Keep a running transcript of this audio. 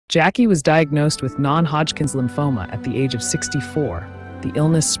Jackie was diagnosed with non-Hodgkin's lymphoma at the age of 64. The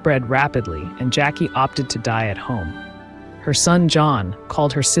illness spread rapidly, and Jackie opted to die at home. Her son, John,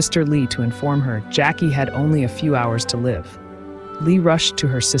 called her sister Lee to inform her Jackie had only a few hours to live. Lee rushed to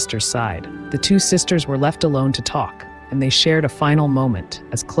her sister's side. The two sisters were left alone to talk, and they shared a final moment,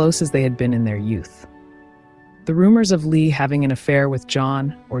 as close as they had been in their youth. The rumors of Lee having an affair with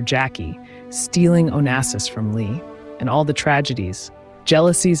John, or Jackie, stealing Onassis from Lee, and all the tragedies,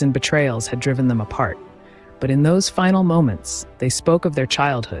 jealousies and betrayals had driven them apart. But in those final moments, they spoke of their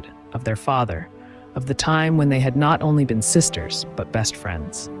childhood, of their father, of the time when they had not only been sisters, but best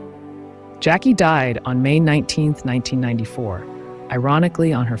friends. Jackie died on May 19, 1994,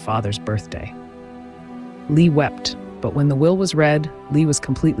 ironically on her father's birthday. Lee wept, but when the will was read, Lee was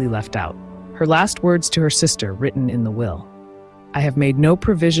completely left out. Her last words to her sister written in the will: "I have made no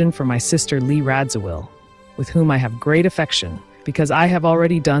provision for my sister Lee Radziwill, with whom I have great affection, because I have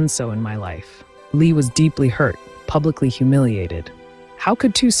already done so in my life." Lee was deeply hurt, publicly humiliated. How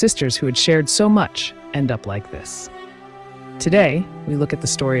could two sisters who had shared so much end up like this? Today, we look at the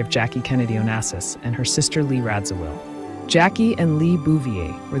story of Jackie Kennedy Onassis and her sister Lee Radziwill. Jackie and Lee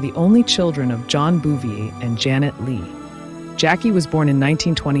Bouvier were the only children of John Bouvier and Janet Lee. Jackie was born in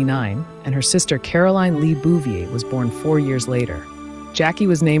 1929, and her sister Caroline Lee Bouvier was born 4 years later. Jackie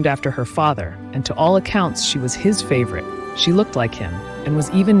was named after her father, and to all accounts, she was his favorite. She looked like him, and was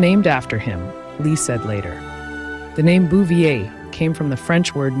even named after him, Lee said later. The name Bouvier came from the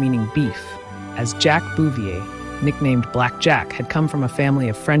French word meaning beef, as Jacques Bouvier, nicknamed Black Jack, had come from a family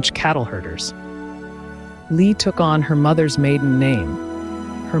of French cattle herders. Lee took on her mother's maiden name.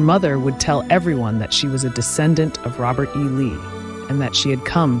 Her mother would tell everyone that she was a descendant of Robert E. Lee, and that she had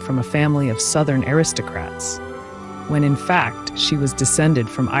come from a family of Southern aristocrats, when in fact she was descended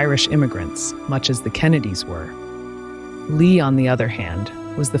from Irish immigrants, much as the Kennedys were. Lee, on the other hand,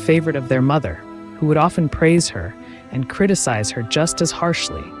 was the favorite of their mother, who would often praise her and criticize her just as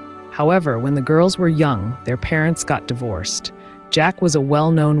harshly. However, when the girls were young, their parents got divorced. Jack was a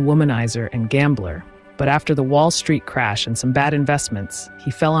well-known womanizer and gambler, but after the Wall Street crash and some bad investments, he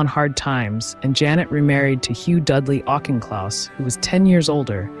fell on hard times, and Janet remarried to Hugh Dudley Auchincloss, who was 10 years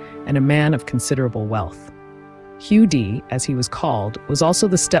older and a man of considerable wealth. Hugh D, as he was called, was also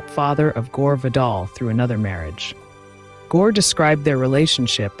the stepfather of Gore Vidal through another marriage. Gore described their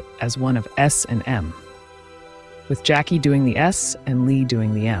relationship as one of S and M, with Jackie doing the S and Lee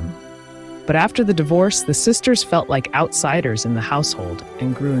doing the M. But after the divorce, the sisters felt like outsiders in the household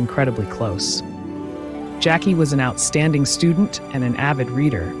and grew incredibly close. Jackie was an outstanding student and an avid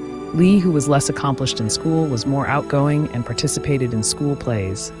reader. Lee, who was less accomplished in school, was more outgoing and participated in school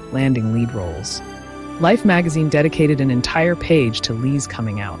plays, landing lead roles. Life magazine dedicated an entire page to Lee's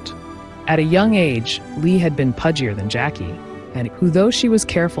coming out. At a young age, Lee had been pudgier than Jackie, and who, though she was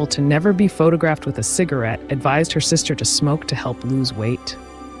careful to never be photographed with a cigarette, advised her sister to smoke to help lose weight.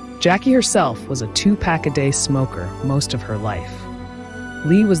 Jackie herself was a 2-pack-a-day smoker most of her life.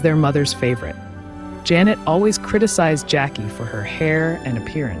 Lee was their mother's favorite. Janet always criticized Jackie for her hair and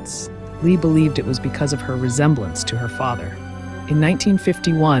appearance. Lee believed it was because of her resemblance to her father. In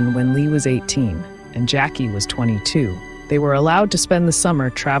 1951, when Lee was 18 and Jackie was 22, they were allowed to spend the summer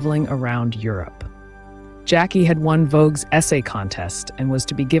traveling around Europe. Jackie had won Vogue's essay contest and was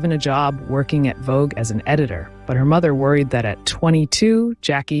to be given a job working at Vogue as an editor, but her mother worried that at 22,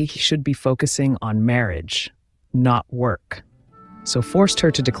 Jackie should be focusing on marriage, not work, so forced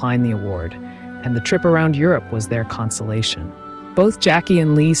her to decline the award, and the trip around Europe was their consolation. Both Jackie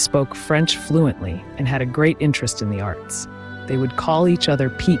and Lee spoke French fluently and had a great interest in the arts. They would call each other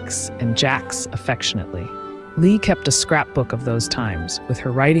Peaks and Jacks affectionately. Lee kept a scrapbook of those times, with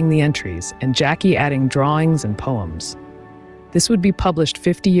her writing the entries and Jackie adding drawings and poems. This would be published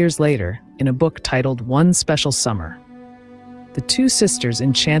 50 years later in a book titled One Special Summer. The two sisters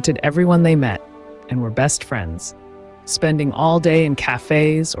enchanted everyone they met and were best friends, spending all day in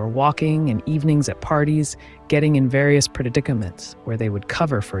cafes or walking and evenings at parties, getting in various predicaments where they would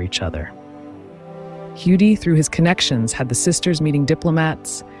cover for each other. Hugh, through his connections, had the sisters meeting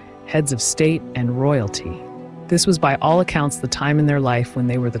diplomats, heads of state, and royalty. This was by all accounts the time in their life when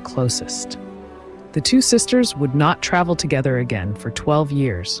they were the closest. The two sisters would not travel together again for 12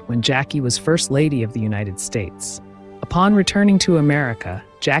 years when Jackie was First Lady of the United States. Upon returning to America,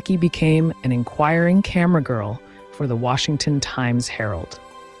 Jackie became an inquiring camera girl for the Washington Times-Herald.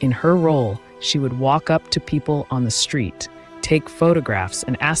 In her role, she would walk up to people on the street, take photographs,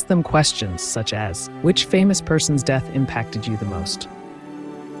 and ask them questions such as, which famous person's death impacted you the most?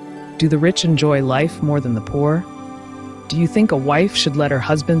 Do the rich enjoy life more than the poor? Do you think a wife should let her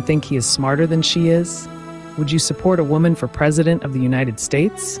husband think he is smarter than she is? Would you support a woman for president of the United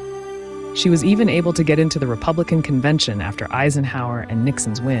States? She was even able to get into the Republican convention after Eisenhower and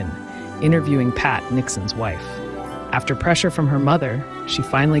Nixon's win, interviewing Pat, Nixon's wife. After pressure from her mother, she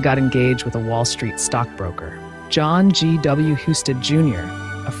finally got engaged with a Wall Street stockbroker, John G. W. Husted Jr.,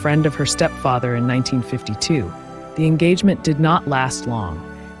 a friend of her stepfather in 1952. The engagement did not last long,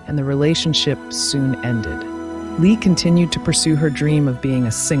 and the relationship soon ended. Lee continued to pursue her dream of being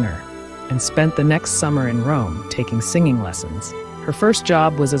a singer and spent the next summer in Rome taking singing lessons. Her first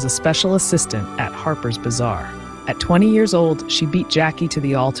job was as a special assistant at Harper's Bazaar. At 20 years old, she beat Jackie to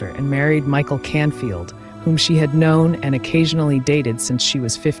the altar and married Michael Canfield, whom she had known and occasionally dated since she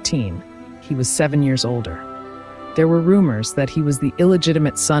was 15. He was 7 years older. There were rumors that he was the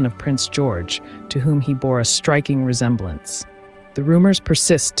illegitimate son of Prince George, to whom he bore a striking resemblance. The rumors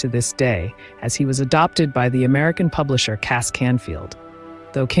persist to this day, as he was adopted by the American publisher Cass Canfield.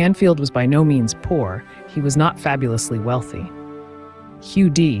 Though Canfield was by no means poor, he was not fabulously wealthy. Hugh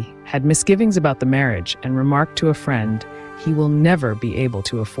D. had misgivings about the marriage and remarked to a friend, "He will never be able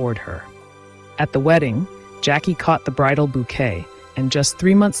to afford her." At the wedding, Jackie caught the bridal bouquet, and just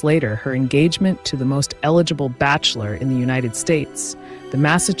 3 months later, her engagement to the most eligible bachelor in the United States, the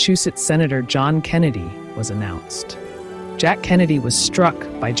Massachusetts Senator John Kennedy, was announced. Jack Kennedy was struck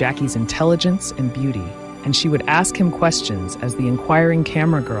by Jackie's intelligence and beauty, and she would ask him questions as the inquiring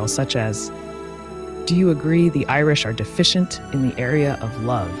camera girl, such as, "Do you agree the Irish are deficient in the area of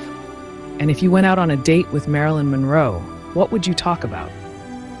love? And if you went out on a date with Marilyn Monroe, what would you talk about?"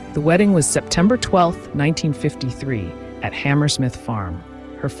 The wedding was September 12, 1953, at Hammersmith Farm.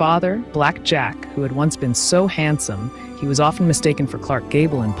 Her father, Black Jack, who had once been so handsome he was often mistaken for Clark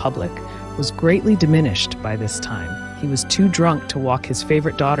Gable in public, was greatly diminished by this time. He was too drunk to walk his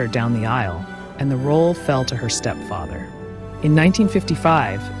favorite daughter down the aisle, and the role fell to her stepfather. In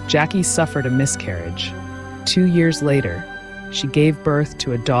 1955, Jackie suffered a miscarriage. 2 years later, she gave birth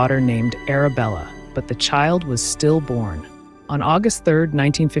to a daughter named Arabella, but the child was stillborn. On August 3,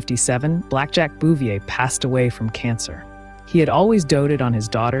 1957, Black Jack Bouvier passed away from cancer. He had always doted on his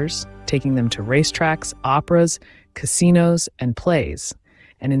daughters, taking them to racetracks, operas, casinos, and plays,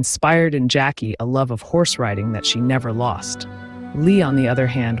 and inspired in Jackie a love of horse riding that she never lost. Lee, on the other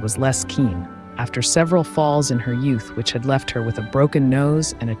hand, was less keen, after several falls in her youth which had left her with a broken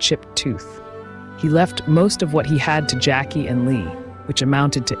nose and a chipped tooth. He left most of what he had to Jackie and Lee, which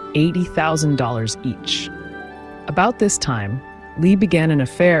amounted to $80,000 each. About this time, Lee began an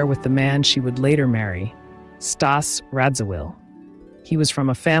affair with the man she would later marry, Stas Radziwill. He was from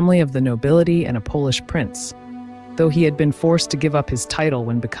a family of the nobility and a Polish prince. Though he had been forced to give up his title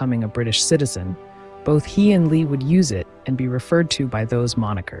when becoming a British citizen, both he and Lee would use it and be referred to by those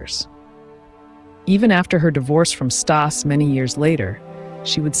monikers. Even after her divorce from Stas many years later,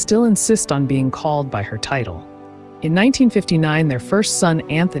 she would still insist on being called by her title. In 1959, their first son,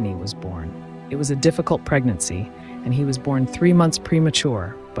 Anthony, was born. It was a difficult pregnancy, and he was born 3 months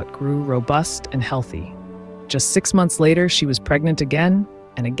premature, but grew robust and healthy. Just 6 months later, she was pregnant again,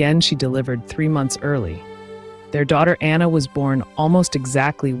 and again she delivered 3 months early. Their daughter Anna was born almost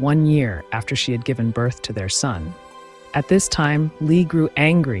exactly 1 year after she had given birth to their son. At this time, Lee grew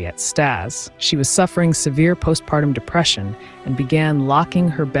angry at Stas. She was suffering severe postpartum depression and began locking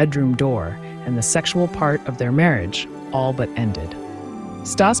her bedroom door, and the sexual part of their marriage all but ended.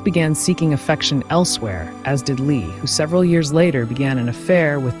 Stas began seeking affection elsewhere, as did Lee, who several years later began an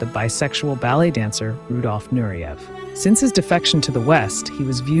affair with the bisexual ballet dancer Rudolf Nureyev. Since his defection to the West, he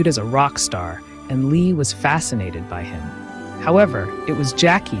was viewed as a rock star, and Lee was fascinated by him. However, it was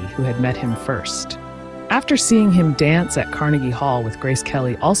Jackie who had met him first. After seeing him dance at Carnegie Hall with Grace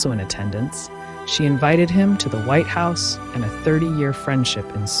Kelly also in attendance, she invited him to the White House, and a 30-year friendship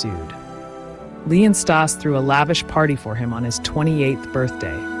ensued. Lee and Stas threw a lavish party for him on his 28th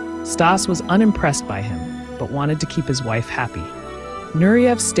birthday. Stas was unimpressed by him, but wanted to keep his wife happy.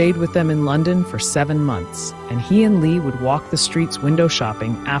 Nureyev stayed with them in London for 7 months, and he and Lee would walk the streets window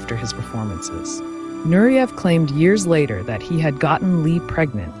shopping after his performances. Nureyev claimed years later that he had gotten Lee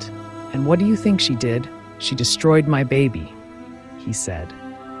pregnant. "And what do you think she did? She destroyed my baby," he said.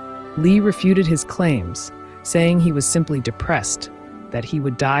 Lee refuted his claims, saying he was simply depressed, that he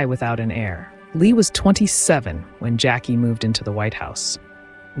would die without an heir. Lee was 27 when Jackie moved into the White House.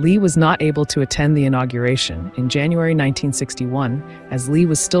 Lee was not able to attend the inauguration in January 1961, as Lee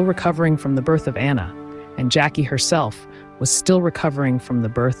was still recovering from the birth of Anna, and Jackie herself was still recovering from the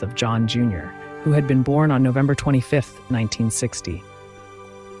birth of John Jr., who had been born on November 25, 1960.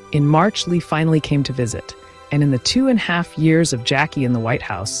 In March, Lee finally came to visit, and in the 2.5 years of Jackie in the White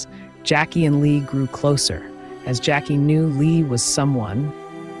House, Jackie and Lee grew closer, as Jackie knew Lee was someone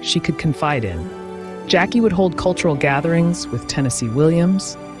she could confide in. Jackie would hold cultural gatherings with Tennessee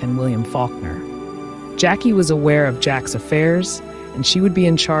Williams and William Faulkner. Jackie was aware of Jack's affairs, and she would be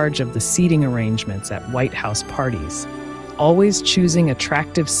in charge of the seating arrangements at White House parties, always choosing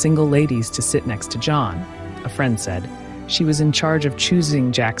attractive single ladies to sit next to John. A friend said she was in charge of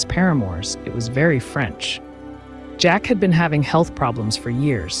choosing Jack's paramours. It was very French. Jack had been having health problems for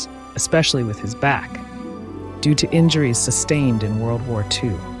years, especially with his back, due to injuries sustained in World War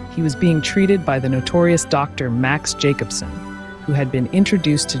II. He was being treated by the notorious Dr. Max Jacobson, who had been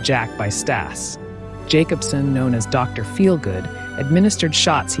introduced to Jack by Stas. Jacobson, known as Dr. Feelgood, administered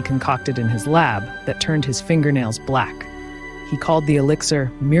shots he concocted in his lab that turned his fingernails black. He called the elixir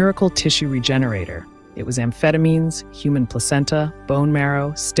Miracle Tissue Regenerator. It was amphetamines, human placenta, bone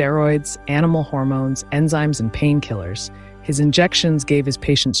marrow, steroids, animal hormones, enzymes, and painkillers. His injections gave his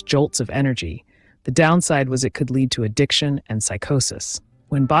patients jolts of energy. The downside was it could lead to addiction and psychosis.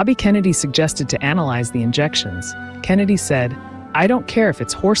 When Bobby Kennedy suggested to analyze the injections, Kennedy said, "I don't care if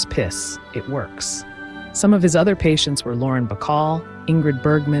it's horse piss, it works." Some of his other patients were Lauren Bacall, Ingrid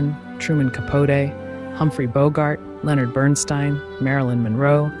Bergman, Truman Capote, Humphrey Bogart, Leonard Bernstein, Marilyn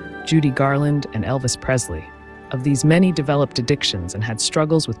Monroe, Judy Garland, and Elvis Presley. Of these, many developed addictions and had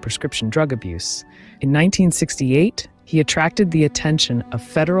struggles with prescription drug abuse. In 1968, he attracted the attention of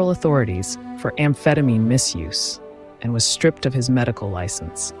federal authorities for amphetamine misuse and was stripped of his medical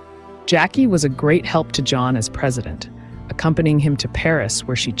license. Jackie was a great help to John as president, accompanying him to Paris,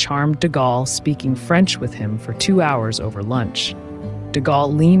 where she charmed de Gaulle, speaking French with him for 2 hours over lunch. De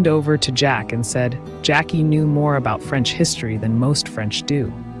Gaulle leaned over to Jack and said, "Jackie knew more about French history than most French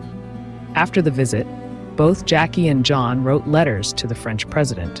do." After the visit, both Jackie and John wrote letters to the French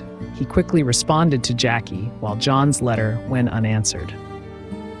president. He quickly responded to Jackie, while John's letter went unanswered.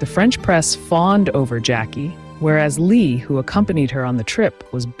 The French press fawned over Jackie, whereas Lee, who accompanied her on the trip,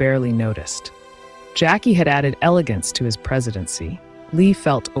 was barely noticed. Jackie had added elegance to his presidency. Lee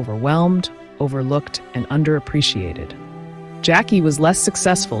felt overwhelmed, overlooked, and underappreciated. Jackie was less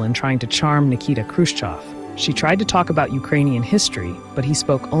successful in trying to charm Nikita Khrushchev. She tried to talk about Ukrainian history, but he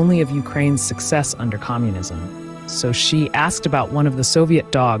spoke only of Ukraine's success under communism. So she asked about one of the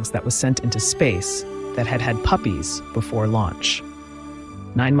Soviet dogs that was sent into space that had had puppies before launch.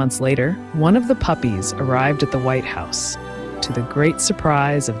 9 months later, one of the puppies arrived at the White House, to the great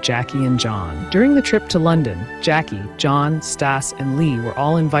surprise of Jackie and John. During the trip to London, Jackie, John, Stas, and Lee were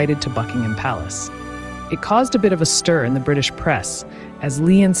all invited to Buckingham Palace. It caused a bit of a stir in the British press, as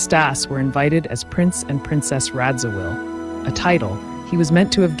Lee and Stas were invited as Prince and Princess Radziwill, a title he was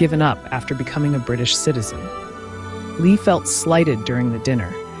meant to have given up after becoming a British citizen. Lee felt slighted during the dinner,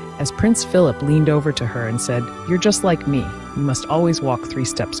 as Prince Philip leaned over to her and said, "You're just like me. You must always walk 3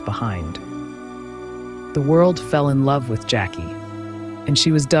 steps behind." The world fell in love with Jackie, and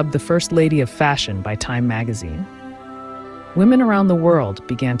she was dubbed the First Lady of Fashion by Time magazine. Women around the world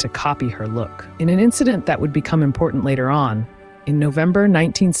began to copy her look. In an incident that would become important later on, in November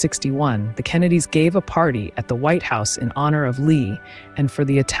 1961, the Kennedys gave a party at the White House in honor of Lee and for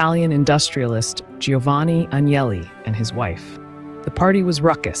the Italian industrialist Giovanni Agnelli and his wife. The party was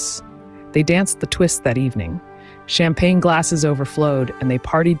ruckus. They danced the twist that evening. Champagne glasses overflowed, and they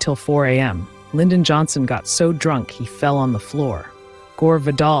partied till 4 a.m. Lyndon Johnson got so drunk he fell on the floor. Gore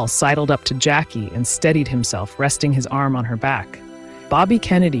Vidal sidled up to Jackie and steadied himself, resting his arm on her back. Bobby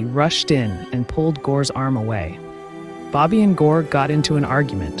Kennedy rushed in and pulled Gore's arm away. Bobby and Gore got into an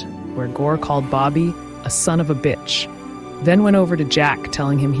argument, where Gore called Bobby a son of a bitch, then went over to Jack,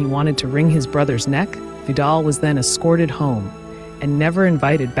 telling him he wanted to wring his brother's neck. Vidal was then escorted home and never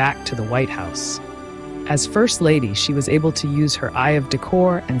invited back to the White House. As First Lady, she was able to use her eye of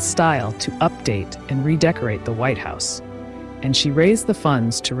decor and style to update and redecorate the White House, and she raised the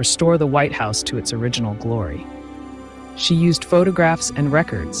funds to restore the White House to its original glory. She used photographs and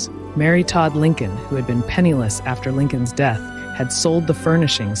records. Mary Todd Lincoln, who had been penniless after Lincoln's death, had sold the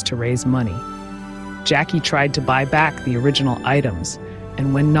furnishings to raise money. Jackie tried to buy back the original items,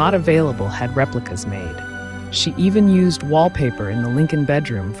 and when not available, had replicas made. She even used wallpaper in the Lincoln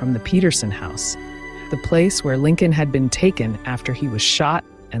bedroom from the Peterson house, the place where Lincoln had been taken after he was shot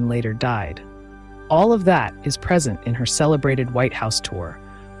and later died. All of that is present in her celebrated White House tour,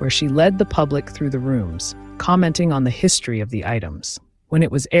 where she led the public through the rooms, commenting on the history of the items. When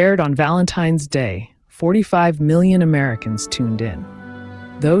it was aired on Valentine's Day, 45 million Americans tuned in.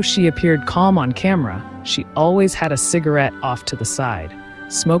 Though she appeared calm on camera, she always had a cigarette off to the side,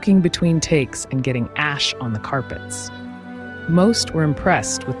 smoking between takes and getting ash on the carpets. Most were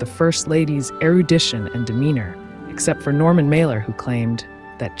impressed with the First Lady's erudition and demeanor, except for Norman Mailer, who claimed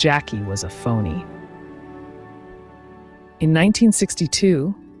that Jackie was a phony. In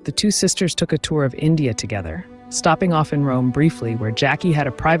 1962, the two sisters took a tour of India together, stopping off in Rome briefly where Jackie had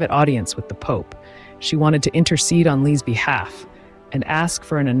a private audience with the Pope. She wanted to intercede on Lee's behalf and ask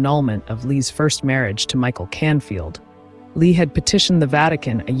for an annulment of Lee's first marriage to Michael Canfield. Lee had petitioned the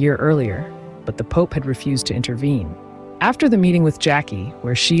Vatican a year earlier, but the Pope had refused to intervene. After the meeting with Jackie,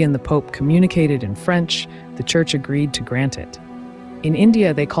 where she and the Pope communicated in French, the Church agreed to grant it. In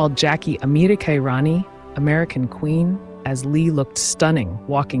India, they called Jackie Amira Ki Rani, American Queen, as Lee looked stunning,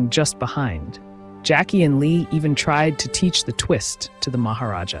 walking just behind. Jackie and Lee even tried to teach the twist to the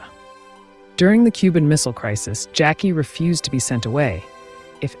Maharaja. During the Cuban Missile Crisis, Jackie refused to be sent away.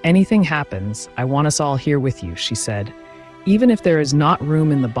 "If anything happens, I want us all here with you," she said. "Even if there is not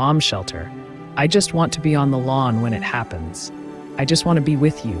room in the bomb shelter, I just want to be on the lawn when it happens. I just want to be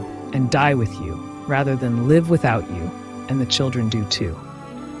with you and die with you, rather than live without you, and the children do too."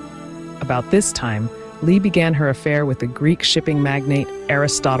 About this time, Lee began her affair with the Greek shipping magnate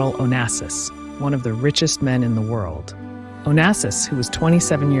Arabella Onassis, one of the richest men in the world. Onassis, who was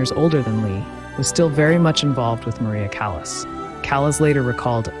 27 years older than Lee, was still very much involved with Maria Callas. Callas later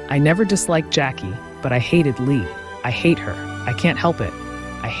recalled, "I never disliked Jackie, but I hated Lee. I hate her. I can't help it.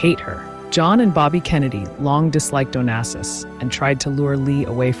 I hate her." John and Bobby Kennedy long disliked Onassis and tried to lure Lee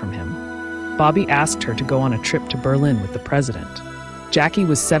away from him. Bobby asked her to go on a trip to Berlin with the president. Jackie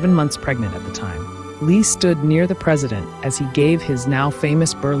was 7 months pregnant at the time. Lee stood near the president as he gave his now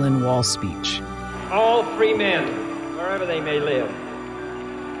famous Berlin Wall speech. "All free men, wherever they may live,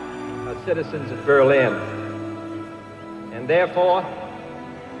 are citizens of Berlin. And therefore,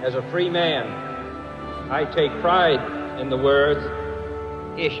 as a free man, I take pride in the words,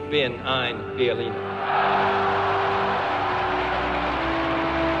 Ich bin ein Berliner."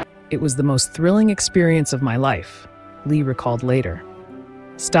 "It was the most thrilling experience of my life," Lee recalled later.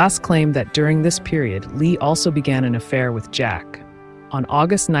 Stas claimed that during this period, Lee also began an affair with Jack. On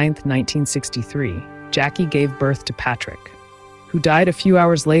August 9, 1963, Jackie gave birth to Patrick, who died a few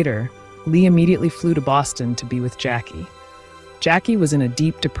hours later. Lee immediately flew to Boston to be with Jackie. Jackie was in a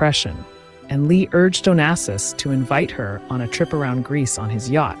deep depression, and Lee urged Onassis to invite her on a trip around Greece on his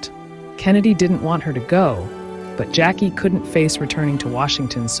yacht. Kennedy didn't want her to go, but Jackie couldn't face returning to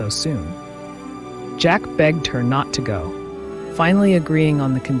Washington so soon. Jack begged her not to go, finally agreeing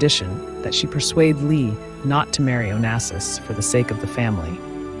on the condition that she persuade Lee not to marry Onassis for the sake of the family.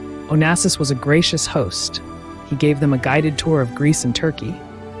 Onassis was a gracious host. He gave them a guided tour of Greece and Turkey.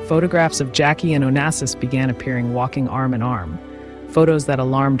 Photographs of Jackie and Onassis began appearing walking arm in arm, photos that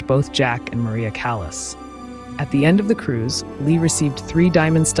alarmed both Jack and Maria Callas. At the end of the cruise, Lee received 3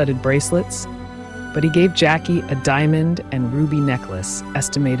 diamond-studded bracelets, but he gave Jackie a diamond and ruby necklace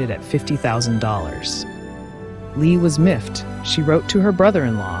estimated at $50,000. Lee was miffed. She wrote to her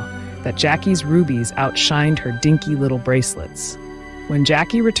brother-in-law that Jackie's rubies outshined her dinky little bracelets. When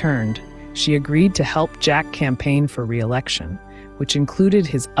Jackie returned, she agreed to help Jack campaign for re-election, which included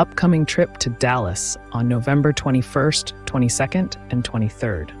his upcoming trip to Dallas on November 21st, 22nd, and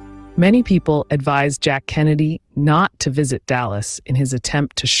 23rd. Many people advised Jack Kennedy not to visit Dallas in his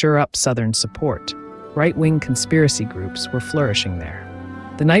attempt to shore up Southern support. Right-wing conspiracy groups were flourishing there.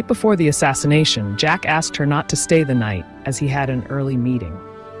 The night before the assassination, Jack asked her not to stay the night as he had an early meeting.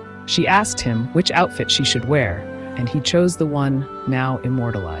 She asked him which outfit she should wear, and he chose the one now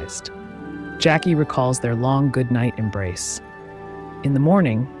immortalized. Jackie recalls their long goodnight embrace. In the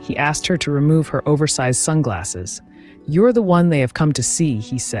morning, he asked her to remove her oversized sunglasses. "You're the one they have come to see,"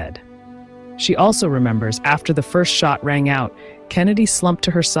 he said. She also remembers after the first shot rang out, Kennedy slumped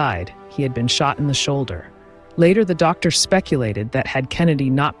to her side. He had been shot in the shoulder. Later, the doctor speculated that had Kennedy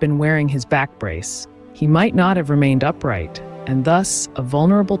not been wearing his back brace, he might not have remained upright, and thus a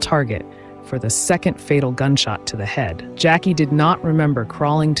vulnerable target for the second fatal gunshot to the head. Jackie did not remember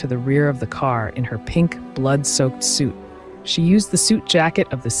crawling to the rear of the car in her pink, blood-soaked suit. She used the suit jacket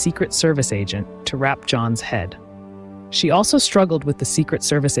of the Secret Service agent to wrap John's head. She also struggled with the Secret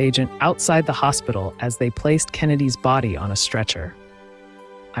Service agent outside the hospital as they placed Kennedy's body on a stretcher.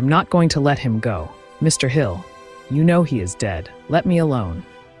 "I'm not going to let him go. Mr. Hill, you know he is dead. Let me alone."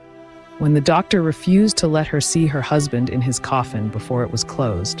 When the doctor refused to let her see her husband in his coffin before it was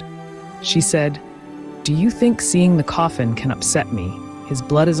closed, she said, "Do you think seeing the coffin can upset me? His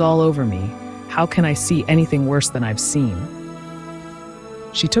blood is all over me. How can I see anything worse than I've seen?"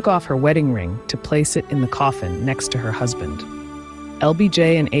 She took off her wedding ring to place it in the coffin next to her husband.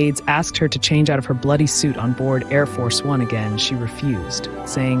 LBJ and aides asked her to change out of her bloody suit on board Air Force One again. She refused,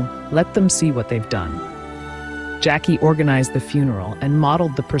 saying, "Let them see what they've done." Jackie organized the funeral and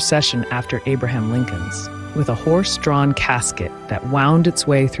modeled the procession after Abraham Lincoln's, with a horse-drawn casket that wound its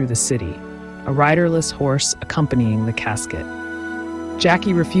way through the city, a riderless horse accompanying the casket.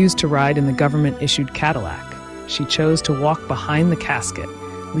 Jackie refused to ride in the government-issued Cadillac. She chose to walk behind the casket,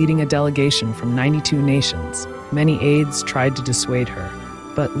 leading a delegation from 92 nations. Many aides tried to dissuade her,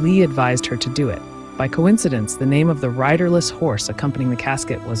 but Lee advised her to do it. By coincidence, the name of the riderless horse accompanying the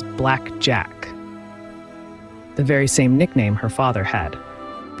casket was Black Jack, the very same nickname her father had.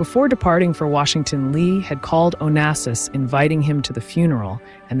 Before departing for Washington, Lee had called Onassis, inviting him to the funeral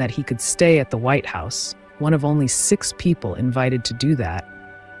and that he could stay at the White House, one of only 6 people invited to do that.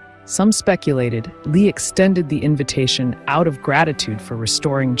 Some speculated Lee extended the invitation out of gratitude for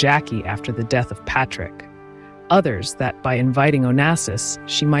restoring Jackie after the death of Patrick. Others that by inviting Onassis,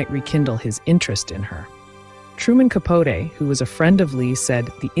 she might rekindle his interest in her. Truman Capote, who was a friend of Lee, said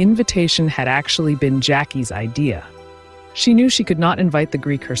the invitation had actually been Jackie's idea. She knew she could not invite the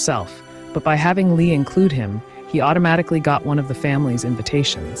Greek herself, but by having Lee include him, he automatically got one of the family's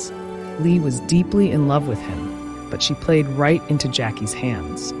invitations. Lee was deeply in love with him, but she played right into Jackie's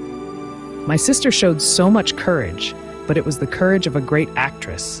hands. My sister showed so much courage, but it was the courage of a great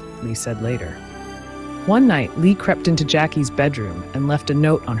actress, Lee said later. One night, Lee crept into Jackie's bedroom and left a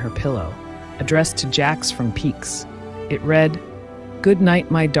note on her pillow, addressed to Jax from Peaks. It read, "Good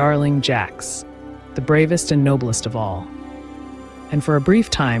night, my darling Jax, the bravest and noblest of all." And for a brief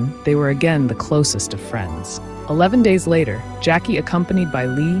time, they were again the closest of friends. 11 days later, Jackie, accompanied by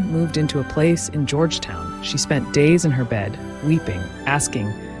Lee, moved into a place in Georgetown. She spent days in her bed, weeping, asking,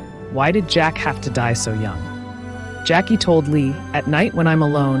 why did Jack have to die so young? Jackie told Lee, "At night when I'm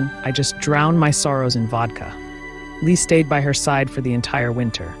alone, I just drown my sorrows in vodka." Lee stayed by her side for the entire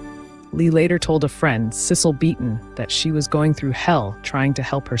winter. Lee later told a friend, Cecil Beaton, that she was going through hell trying to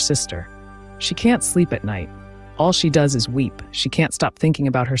help her sister. She can't sleep at night. All she does is weep. She can't stop thinking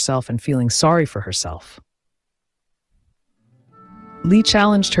about herself and feeling sorry for herself. Lee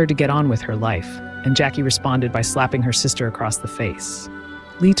challenged her to get on with her life, and Jackie responded by slapping her sister across the face.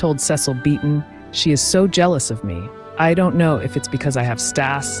 Lee told Cecil Beaton, "She is so jealous of me. I don't know if it's because I have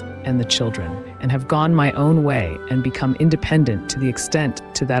Stas and the children and have gone my own way and become independent to the extent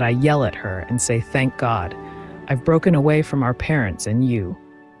to that I yell at her and say, 'Thank God, I've broken away from our parents and you,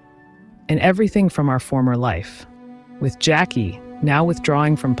 and everything from our former life.'" With Jackie now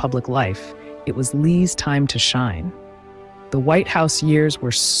withdrawing from public life, it was Lee's time to shine. "The White House years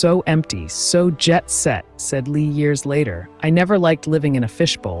were so empty, so jet-set," said Lee years later. "I never liked living in a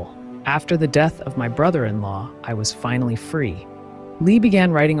fishbowl. After the death of my brother-in-law, I was finally free." Lee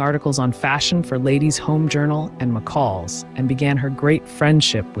began writing articles on fashion for Ladies' Home Journal and McCall's, and began her great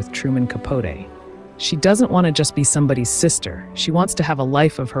friendship with Truman Capote. She doesn't want to just be somebody's sister. She wants to have a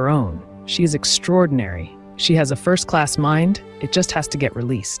life of her own. She is extraordinary. She has a first-class mind. It just has to get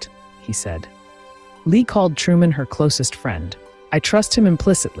released, he said. Lee called Truman her closest friend. "I trust him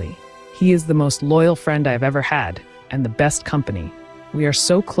implicitly. He is the most loyal friend I have ever had, and the best company. We are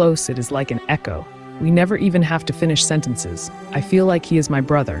so close it is like an echo. We never even have to finish sentences. I feel like he is my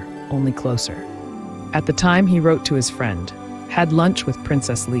brother, only closer." At the time, he wrote to his friend, "Had lunch with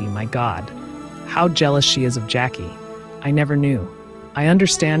Princess Lee, my God. How jealous she is of Jackie. I never knew. I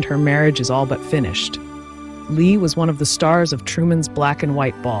understand her marriage is all but finished." Lee was one of the stars of Truman's black and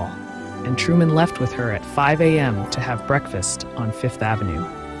white ball, and Truman left with her at 5 a.m. to have breakfast on Fifth Avenue.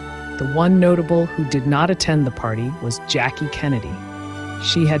 The one notable who did not attend the party was Jackie Kennedy.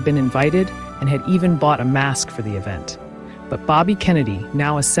 She had been invited and had even bought a mask for the event. But Bobby Kennedy,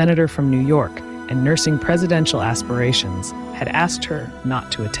 now a senator from New York and nursing presidential aspirations, had asked her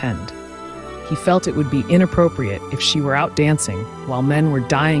not to attend. He felt it would be inappropriate if she were out dancing while men were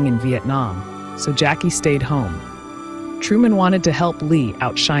dying in Vietnam, so Jackie stayed home. Truman wanted to help Lee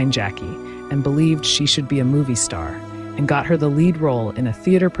outshine Jackie and believed she should be a movie star, and got her the lead role in a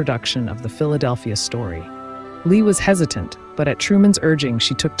theater production of the Philadelphia Story. Lee was hesitant, but at Truman's urging,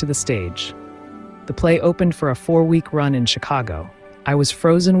 she took to the stage. The play opened for a 4-week run in Chicago. "I was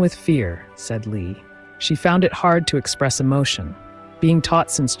frozen with fear," said Lee. She found it hard to express emotion, being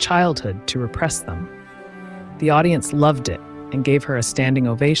taught since childhood to repress them. The audience loved it and gave her a standing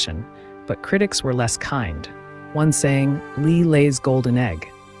ovation, but critics were less kind, one saying, "Lee lays golden egg."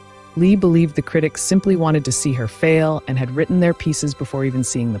 Lee believed the critics simply wanted to see her fail and had written their pieces before even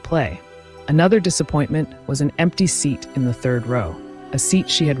seeing the play. Another disappointment was an empty seat in the 3rd row, a seat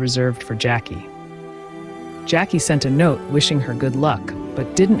she had reserved for Jackie. Jackie sent a note wishing her good luck,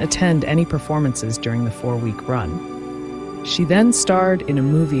 but didn't attend any performances during the 4-week run. She then starred in a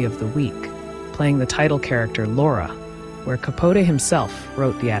movie of the week, playing the title character Laura, where Capote himself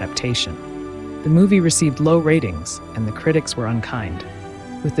wrote the adaptation. The movie received low ratings, and the critics were unkind,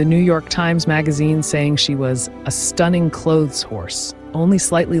 with the New York Times magazine saying she was a stunning clothes horse, only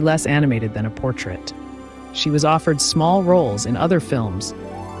slightly less animated than a portrait. She was offered small roles in other films,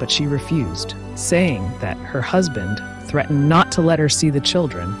 but she refused, saying that her husband threatened not to let her see the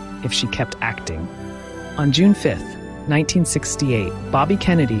children if she kept acting. On June 5th, 1968, Bobby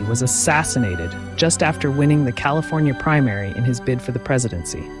Kennedy was assassinated just after winning the California primary in his bid for the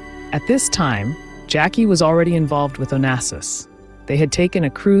presidency. At this time, Jackie was already involved with Onassis. They had taken a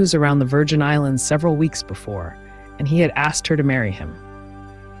cruise around the Virgin Islands several weeks before, and he had asked her to marry him.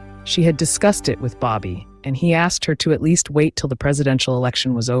 She had discussed it with Bobby, and he asked her to at least wait till the presidential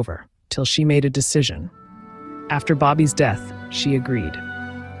election was over, till she made a decision. After Bobby's death, she agreed,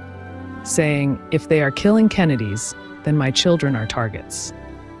 saying, "If they are killing Kennedys, then my children are targets."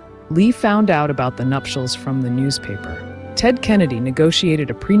 Lee found out about the nuptials from the newspaper. Ted Kennedy negotiated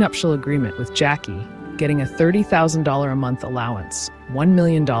a prenuptial agreement with Jackie, getting a $30,000 a month allowance, $1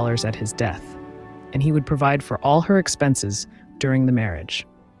 million at his death, and he would provide for all her expenses during the marriage.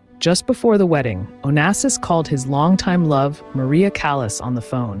 Just before the wedding, Onassis called his longtime love, Maria Callas, on the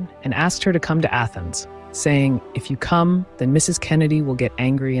phone and asked her to come to Athens, saying, "If you come, then Mrs. Kennedy will get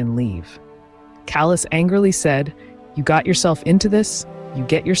angry and leave." Callas angrily said, "You got yourself into this, you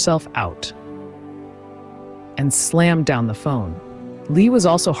get yourself out," and slammed down the phone. Lee was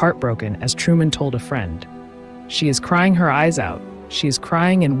also heartbroken, as Truman told a friend. "She is crying her eyes out. She is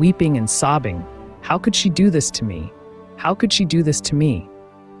crying and weeping and sobbing. How could she do this to me? How could she do this to me?"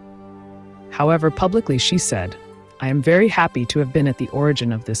 However, publicly she said, "I am very happy to have been at the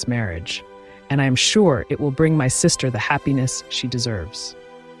origin of this marriage, and I am sure it will bring my sister the happiness she deserves."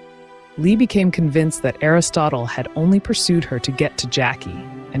 Lee became convinced that Aristotle had only pursued her to get to Jackie,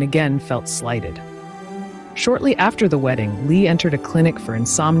 and again felt slighted. Shortly after the wedding, Lee entered a clinic for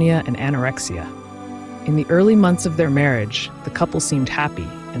insomnia and anorexia. In the early months of their marriage, the couple seemed happy,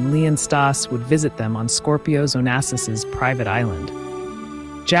 and Lee and Stas would visit them on Scorpios Onassis's private island.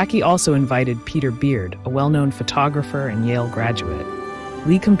 Jackie also invited Peter Beard, a well-known photographer and Yale graduate.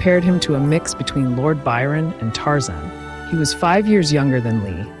 Lee compared him to a mix between Lord Byron and Tarzan. He was 5 years younger than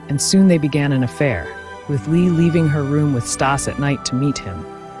Lee, and soon they began an affair, with Lee leaving her room with Stas at night to meet him,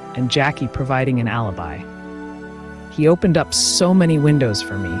 and Jackie providing an alibi. "He opened up so many windows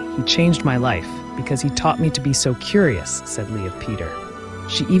for me. He changed my life because he taught me to be so curious," said Lee of Peter.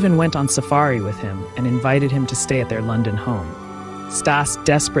 She even went on safari with him and invited him to stay at their London home. Stas,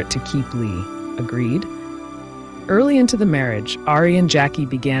 desperate to keep Lee, agreed. Early into the marriage, Ari and Jackie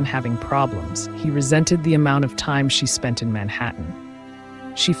began having problems. He resented the amount of time she spent in Manhattan.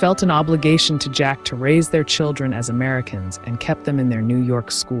 She felt an obligation to Jack to raise their children as Americans and kept them in their New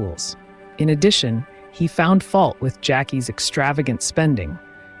York schools. In addition, he found fault with Jackie's extravagant spending.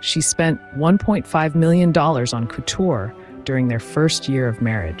 She spent $1.5 million on couture during their first year of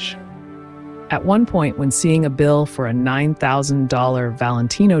marriage. At one point, when seeing a bill for a $9,000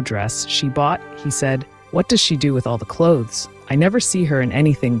 Valentino dress she bought, he said, "What does she do with all the clothes? I never see her in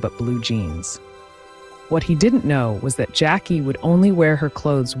anything but blue jeans." What he didn't know was that Jackie would only wear her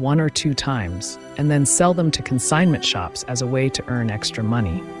clothes 1 or 2 times and then sell them to consignment shops as a way to earn extra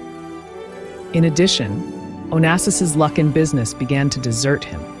money. In addition, Onassis's luck in business began to desert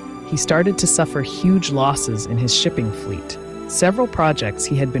him. He started to suffer huge losses in his shipping fleet. Several projects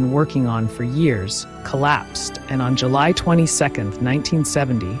he had been working on for years collapsed, and on July 22,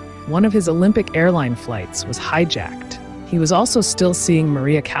 1970, one of his Olympic airline flights was hijacked. He was also still seeing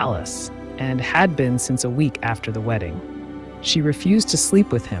Maria Callas, and had been since a week after the wedding. She refused to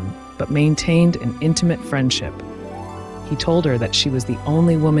sleep with him, but maintained an intimate friendship. He told her that she was the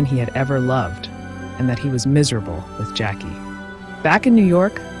only woman he had ever loved, and that he was miserable with Jackie. Back in New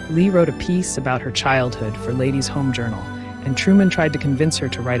York, Lee wrote a piece about her childhood for Ladies' Home Journal, and Truman tried to convince her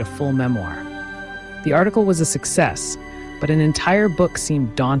to write a full memoir. The article was a success, but an entire book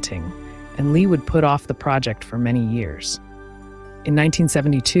seemed daunting, and Lee would put off the project for many years. In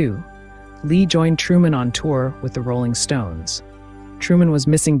 1972, Lee joined Truman on tour with the Rolling Stones. Truman was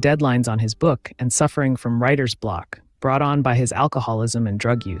missing deadlines on his book and suffering from writer's block, brought on by his alcoholism and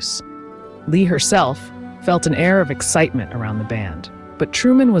drug use. Lee herself felt an air of excitement around the band, but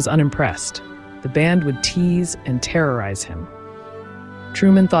Truman was unimpressed. The band would tease and terrorize him.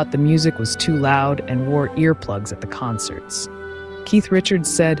 Truman thought the music was too loud and wore earplugs at the concerts. Keith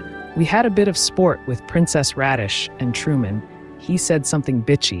Richards said, "We had a bit of sport with Princess Radish and Truman. He said something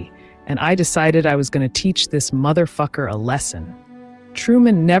bitchy, and I decided I was going to teach this motherfucker a lesson."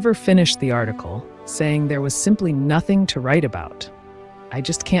 Truman never finished the article, saying there was simply nothing to write about. "I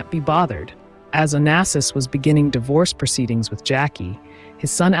just can't be bothered." As Onassis was beginning divorce proceedings with Jackie,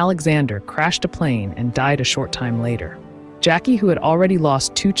 his son Alexander crashed a plane and died a short time later. Jackie, who had already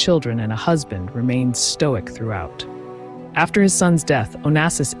lost 2 children and a husband, remained stoic throughout. After his son's death,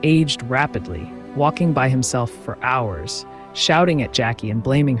 Onassis aged rapidly, walking by himself for hours, shouting at Jackie and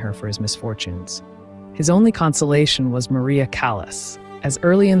blaming her for his misfortunes. His only consolation was Maria Callas. As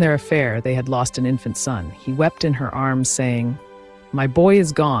early in their affair they had lost an infant son, he wept in her arms, saying, "My boy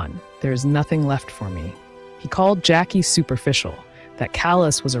is gone. There is nothing left for me." He called Jackie superficial, that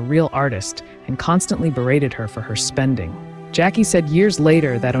Callas was a real artist, and constantly berated her for her spending. Jackie said years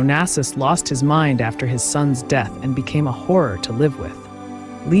later that Onassis lost his mind after his son's death and became a horror to live with.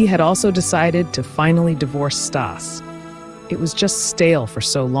 Lee had also decided to finally divorce Stas. "It was just stale for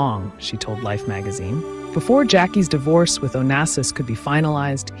so long," she told Life magazine. Before Jackie's divorce with Onassis could be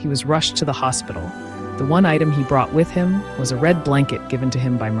finalized, he was rushed to the hospital. The one item he brought with him was a red blanket given to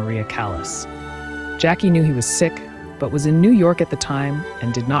him by Maria Callas. Jackie knew he was sick, but was in New York at the time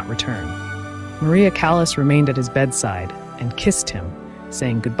and did not return. Maria Callas remained at his bedside and kissed him,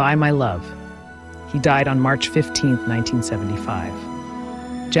 saying, "Goodbye, my love." He died on March 15, 1975.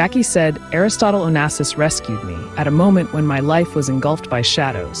 Jackie said, "Aristotle Onassis rescued me at a moment when my life was engulfed by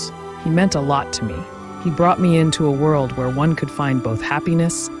shadows. He meant a lot to me. He brought me into a world where one could find both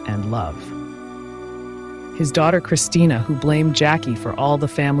happiness and love." His daughter Christina, who blamed Jackie for all the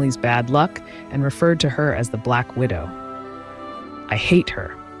family's bad luck and referred to her as the Black Widow. "I hate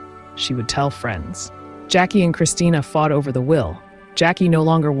her," she would tell friends. Jackie and Christina fought over the will. Jackie no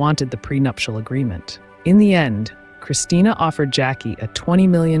longer wanted the prenuptial agreement. In the end, Christina offered Jackie a $20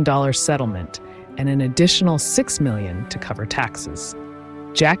 million settlement and an additional $6 million to cover taxes.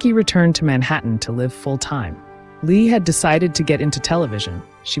 Jackie returned to Manhattan to live full-time. Lee had decided to get into television.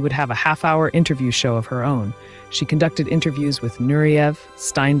 She would have a half-hour interview show of her own. She conducted interviews with Nureyev,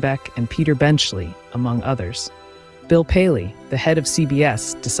 Steinbeck, and Peter Benchley, among others. Bill Paley, the head of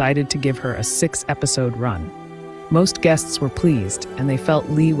CBS, decided to give her a 6-episode run. Most guests were pleased, and they felt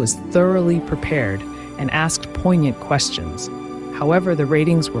Lee was thoroughly prepared and asked poignant questions. However, the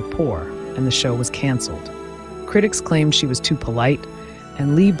ratings were poor, and the show was canceled. Critics claimed she was too polite,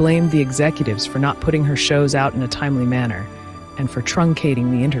 and Lee blamed the executives for not putting her shows out in a timely manner and for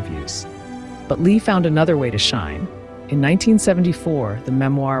truncating the interviews. But Lee found another way to shine. In 1974, the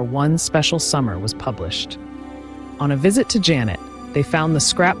memoir One Special Summer was published. On a visit to Janet, they found the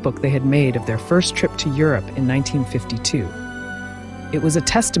scrapbook they had made of their first trip to Europe in 1952. It was a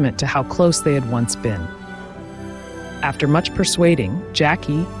testament to how close they had once been. After much persuading,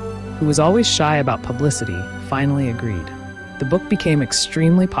 Jackie, who was always shy about publicity, finally agreed. The book became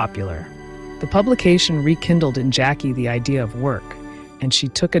extremely popular. The publication rekindled in Jackie the idea of work, and she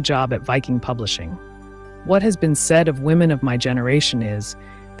took a job at Viking Publishing. What has been said of women of my generation is,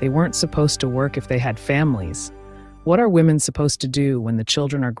 they weren't supposed to work if they had families. What are women supposed to do when the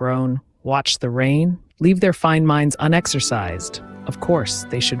children are grown? Watch the rain? Leave their fine minds unexercised? Of course,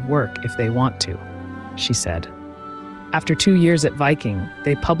 they should work if they want to, she said. After 2 years at Viking,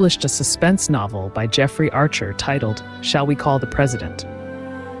 they published a suspense novel by Jeffrey Archer titled Shall We Call the President?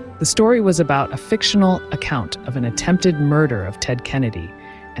 The story was about a fictional account of an attempted murder of Ted Kennedy,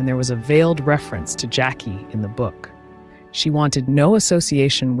 and there was a veiled reference to Jackie in the book. She wanted no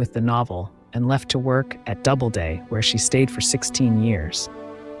association with the novel and left to work at Doubleday, where she stayed for 16 years.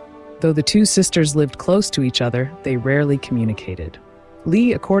 Though the two sisters lived close to each other, they rarely communicated.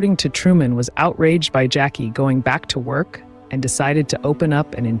 Lee, according to Truman, was outraged by Jackie going back to work and decided to open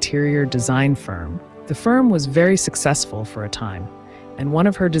up an interior design firm. The firm was very successful for a time, and one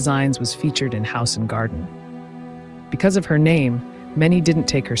of her designs was featured in House and Garden. Because of her name, many didn't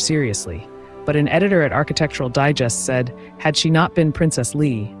take her seriously, but an editor at Architectural Digest said, had she not been Princess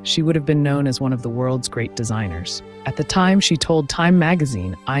Lee, she would have been known as one of the world's great designers. At the time, she told Time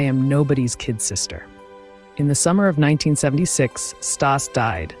magazine, "I am nobody's kid sister." In the summer of 1976, Stas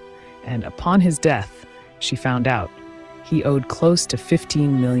died, and upon his death, she found out he owed close to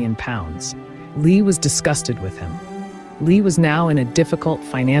 15 million pounds. Lee was disgusted with him. Lee was now in a difficult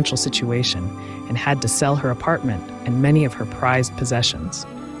financial situation and had to sell her apartment and many of her prized possessions.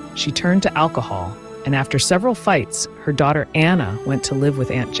 She turned to alcohol, and after several fights, her daughter Anna went to live with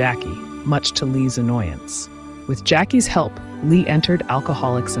Aunt Jackie, much to Lee's annoyance. With Jackie's help, Lee entered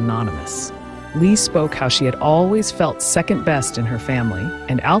Alcoholics Anonymous. Lee spoke how she had always felt second best in her family,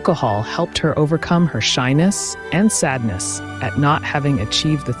 and alcohol helped her overcome her shyness and sadness at not having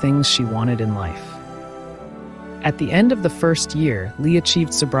achieved the things she wanted in life. At the end of the first year, Lee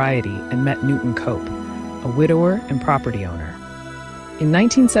achieved sobriety and met Newton Cope, a widower and property owner. In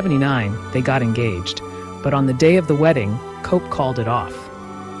 1979, they got engaged, but on the day of the wedding, Cope called it off.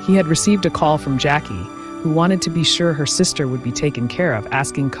 He had received a call from Jackie, who wanted to be sure her sister would be taken care of,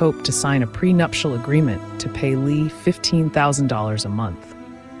 asking Cope to sign a prenuptial agreement to pay Lee $15,000 a month.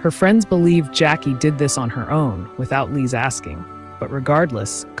 Her friends believed Jackie did this on her own, without Lee's asking, but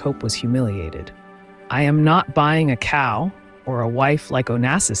regardless, Cope was humiliated. "I am not buying a cow or a wife like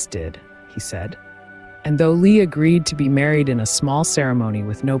Onassis did," he said. And though Lee agreed to be married in a small ceremony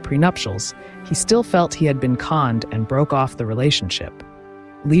with no prenuptials, he still felt he had been conned and broke off the relationship.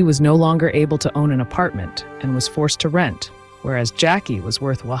 Lee was no longer able to own an apartment and was forced to rent, whereas Jackie was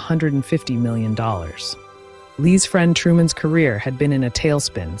worth $150 million. Lee's friend Truman's career had been in a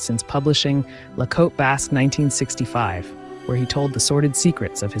tailspin since publishing La Côte Basque 1965, where he told the sordid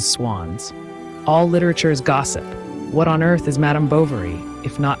secrets of his swans. All literature is gossip. What on earth is Madame Bovary,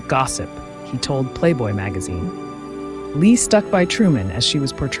 if not gossip? He told Playboy magazine. Lee stuck by Truman as she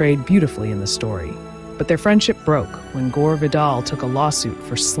was portrayed beautifully in the story, but their friendship broke when Gore Vidal took a lawsuit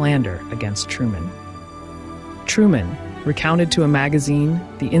for slander against Truman. Truman recounted to a magazine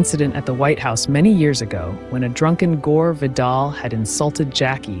the incident at the White House many years ago when a drunken Gore Vidal had insulted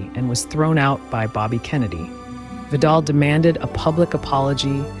Jackie and was thrown out by Bobby Kennedy. Vidal demanded a public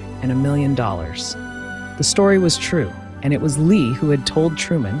apology and $1 million. The story was true, and it was Lee who had told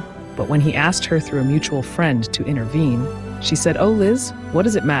Truman, but when he asked her through a mutual friend to intervene, she said, "Oh, Liz, what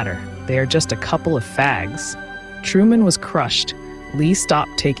does it matter? They are just a couple of fags." Truman was crushed. Lee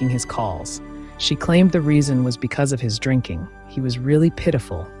stopped taking his calls. She claimed the reason was because of his drinking. He was really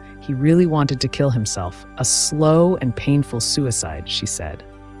pitiful. He really wanted to kill himself. A slow and painful suicide, she said.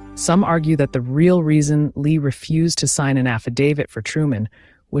 Some argue that the real reason Lee refused to sign an affidavit for Truman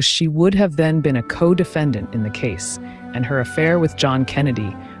was she would have then been a co-defendant in the case, and her affair with John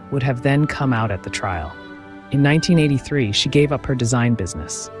Kennedy would have then come out at the trial. In 1983, she gave up her design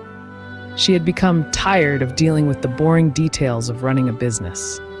business. She had become tired of dealing with the boring details of running a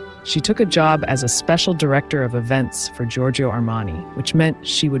business. She took a job as a special director of events for Giorgio Armani, which meant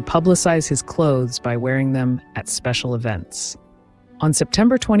she would publicize his clothes by wearing them at special events. On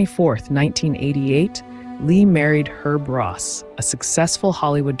September 24, 1988, Lee married Herb Ross, a successful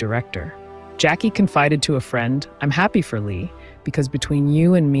Hollywood director. Jackie confided to a friend, "I'm happy for Lee, because between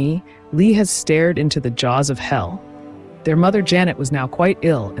you and me, Lee has stared into the jaws of hell." Their mother Janet was now quite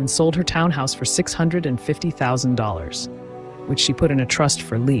ill and sold her townhouse for $650,000, which she put in a trust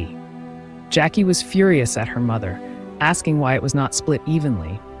for Lee. Jackie was furious at her mother, asking why it was not split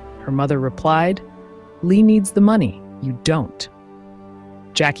evenly. Her mother replied, "Lee needs the money, you don't."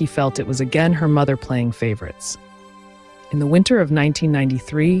 Jackie felt it was again her mother playing favorites. In the winter of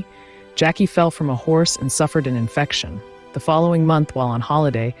 1993, Jackie fell from a horse and suffered an infection. The following month, while on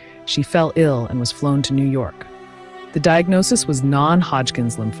holiday, she fell ill and was flown to New York. The diagnosis was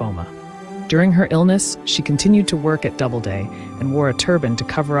non-Hodgkin's lymphoma. During her illness, she continued to work at Doubleday and wore a turban to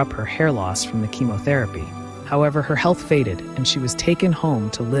cover up her hair loss from the chemotherapy. However, her health faded and she was taken home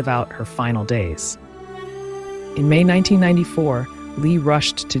to live out her final days. In May 1994, Lee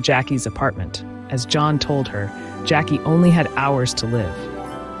rushed to Jackie's apartment. As John told her, Jackie only had hours to live.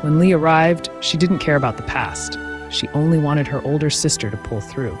 When Lee arrived, she didn't care about the past. She only wanted her older sister to pull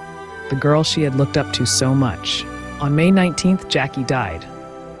through, the girl she had looked up to so much. On May 19th, Jackie died.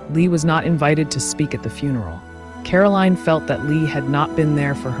 Lee was not invited to speak at the funeral. Caroline felt that Lee had not been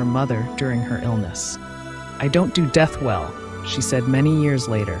there for her mother during her illness. "I don't do death well," she said many years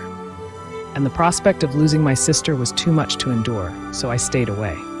later. "And the prospect of losing my sister was too much to endure, so I stayed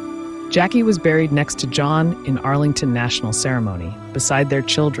away." Jackie was buried next to John in Arlington National Ceremony, beside their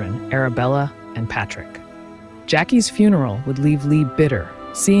children, Arabella and Patrick. Jackie's funeral would leave Lee bitter,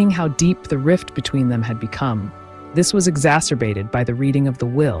 seeing how deep the rift between them had become. This was exacerbated by the reading of the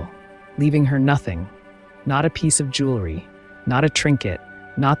will, leaving her nothing, not a piece of jewelry, not a trinket,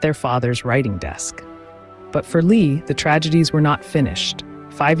 not their father's writing desk. But for Lee, the tragedies were not finished.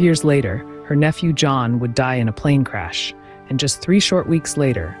 5 years later, her nephew John would die in a plane crash, and just 3 short weeks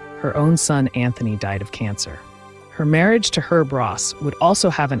later, her own son Anthony died of cancer. Her marriage to Herb Ross would also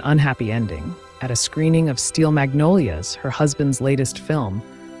have an unhappy ending. At a screening of Steel Magnolias, her husband's latest film,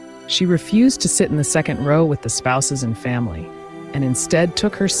 she refused to sit in the second row with the spouses and family, and instead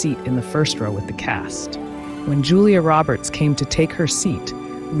took her seat in the first row with the cast. When Julia Roberts came to take her seat,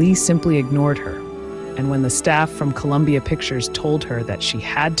 Lee simply ignored her, and when the staff from Columbia Pictures told her that she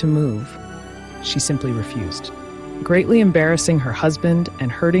had to move, she simply refused, greatly embarrassing her husband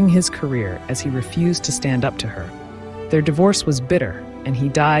and hurting his career as he refused to stand up to her. Their divorce was bitter, and he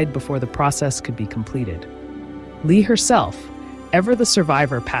died before the process could be completed. Lee herself, ever the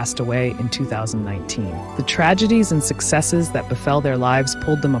survivor, passed away in 2019. The tragedies and successes that befell their lives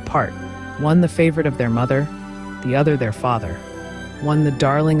pulled them apart. One the favorite of their mother, the other their father. One the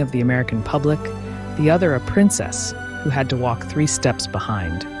darling of the American public, the other a princess who had to walk 3 steps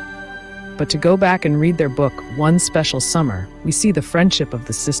behind. But to go back and read their book, One Special Summer, we see the friendship of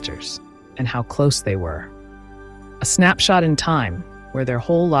the sisters and how close they were. A snapshot in time where their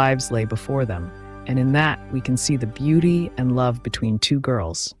whole lives lay before them, And in that, we can see the beauty and love between two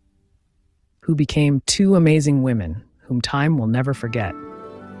girls who became two amazing women whom time will never forget.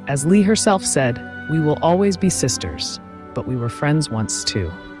 As Lee herself said, "We will always be sisters, but we were friends once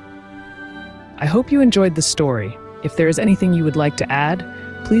too." I hope you enjoyed the story. If there is anything you would like to add,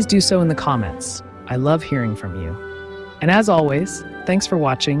 please do so in the comments. I love hearing from you. And as always, thanks for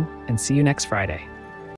watching and see you next Friday.